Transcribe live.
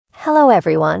Hello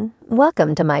everyone,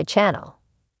 welcome to my channel.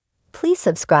 Please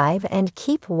subscribe and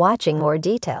keep watching more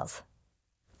details.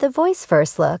 The Voice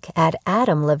first look at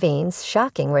Adam Levine's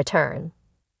shocking return.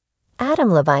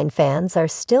 Adam Levine fans are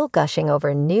still gushing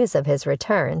over news of his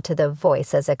return to The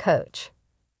Voice as a coach.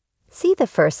 See the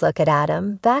first look at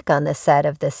Adam back on the set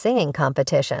of the singing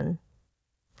competition.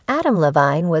 Adam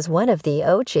Levine was one of the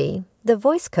OG The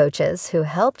Voice coaches who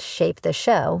helped shape the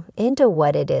show into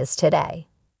what it is today.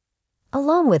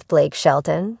 Along with Blake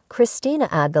Shelton, Christina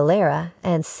Aguilera,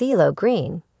 and CeeLo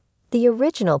Green, the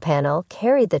original panel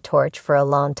carried the torch for a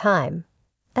long time,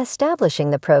 establishing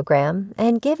the program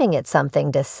and giving it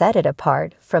something to set it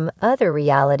apart from other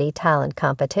reality talent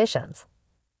competitions.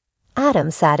 Adam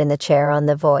sat in the chair on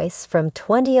The Voice from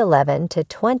 2011 to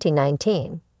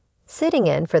 2019, sitting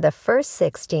in for the first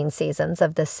 16 seasons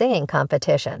of the singing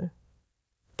competition.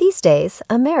 These days,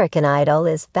 American Idol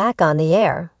is back on the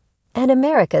air, and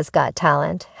America's Got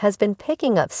Talent has been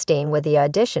picking up steam with the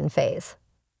audition phase.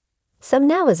 So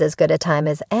now is as good a time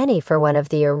as any for one of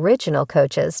the original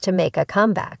coaches to make a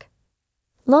comeback.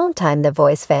 Longtime The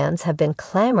Voice fans have been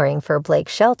clamoring for Blake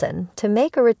Shelton to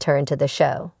make a return to the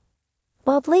show.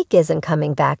 While Blake isn't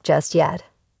coming back just yet,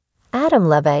 Adam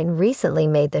Levine recently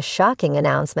made the shocking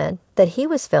announcement that he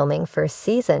was filming for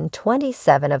season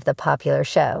 27 of the popular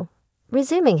show,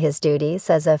 resuming his duties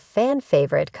as a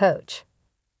fan-favorite coach.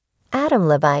 Adam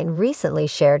Levine recently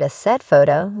shared a set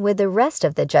photo with the rest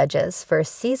of the judges for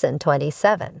season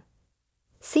 27.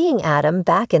 Seeing Adam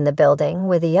back in the building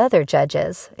with the other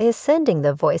judges is sending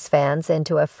The Voice fans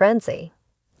into a frenzy,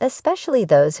 especially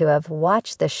those who have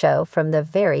watched the show from the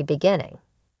very beginning.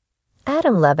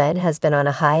 Adam Levine has been on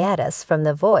a hiatus from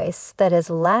The Voice that has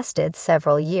lasted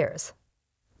several years.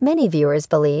 Many viewers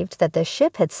believed that the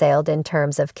ship had sailed in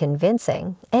terms of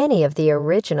convincing any of the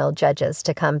original judges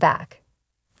to come back.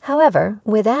 However,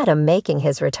 with Adam making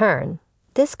his return,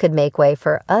 this could make way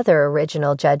for other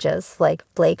original judges like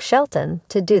Blake Shelton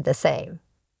to do the same.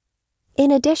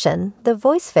 In addition, The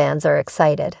Voice fans are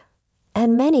excited,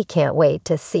 and many can't wait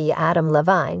to see Adam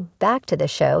Levine back to the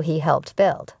show he helped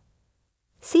build.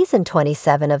 Season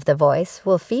 27 of The Voice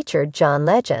will feature John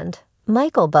Legend,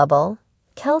 Michael Bublé,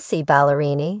 Kelsea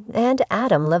Ballerini, and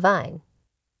Adam Levine.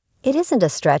 It isn't a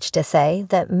stretch to say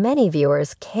that many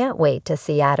viewers can't wait to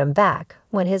see Adam back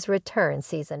when his return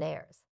season airs.